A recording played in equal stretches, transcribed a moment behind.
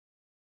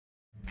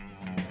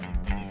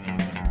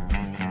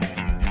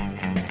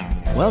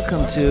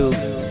Welcome to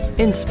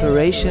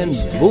Inspiration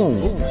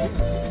Boom.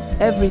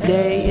 Every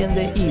day in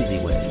the easy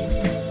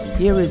way.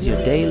 Here is your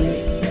daily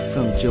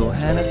from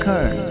Johanna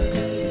Kern.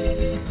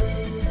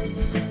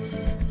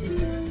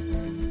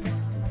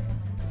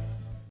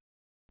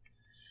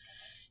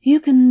 You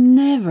can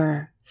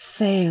never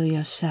fail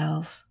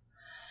yourself.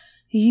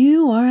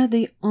 You are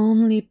the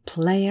only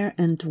player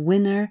and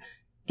winner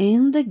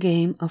in the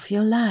game of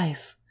your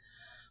life.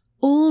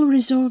 All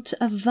results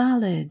are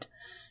valid.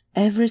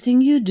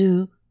 Everything you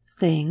do,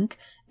 think,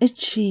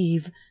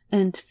 achieve,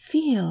 and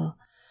feel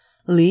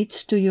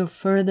leads to your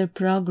further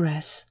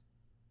progress.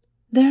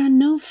 There are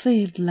no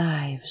failed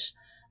lives,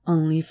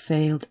 only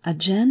failed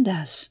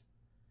agendas.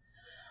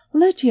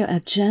 Let your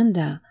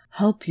agenda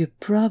help you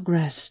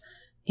progress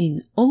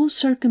in all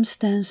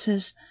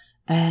circumstances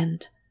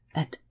and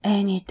at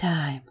any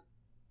time.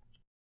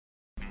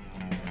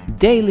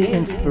 Daily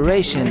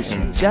inspiration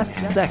in just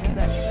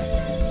seconds.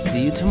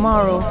 See you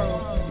tomorrow.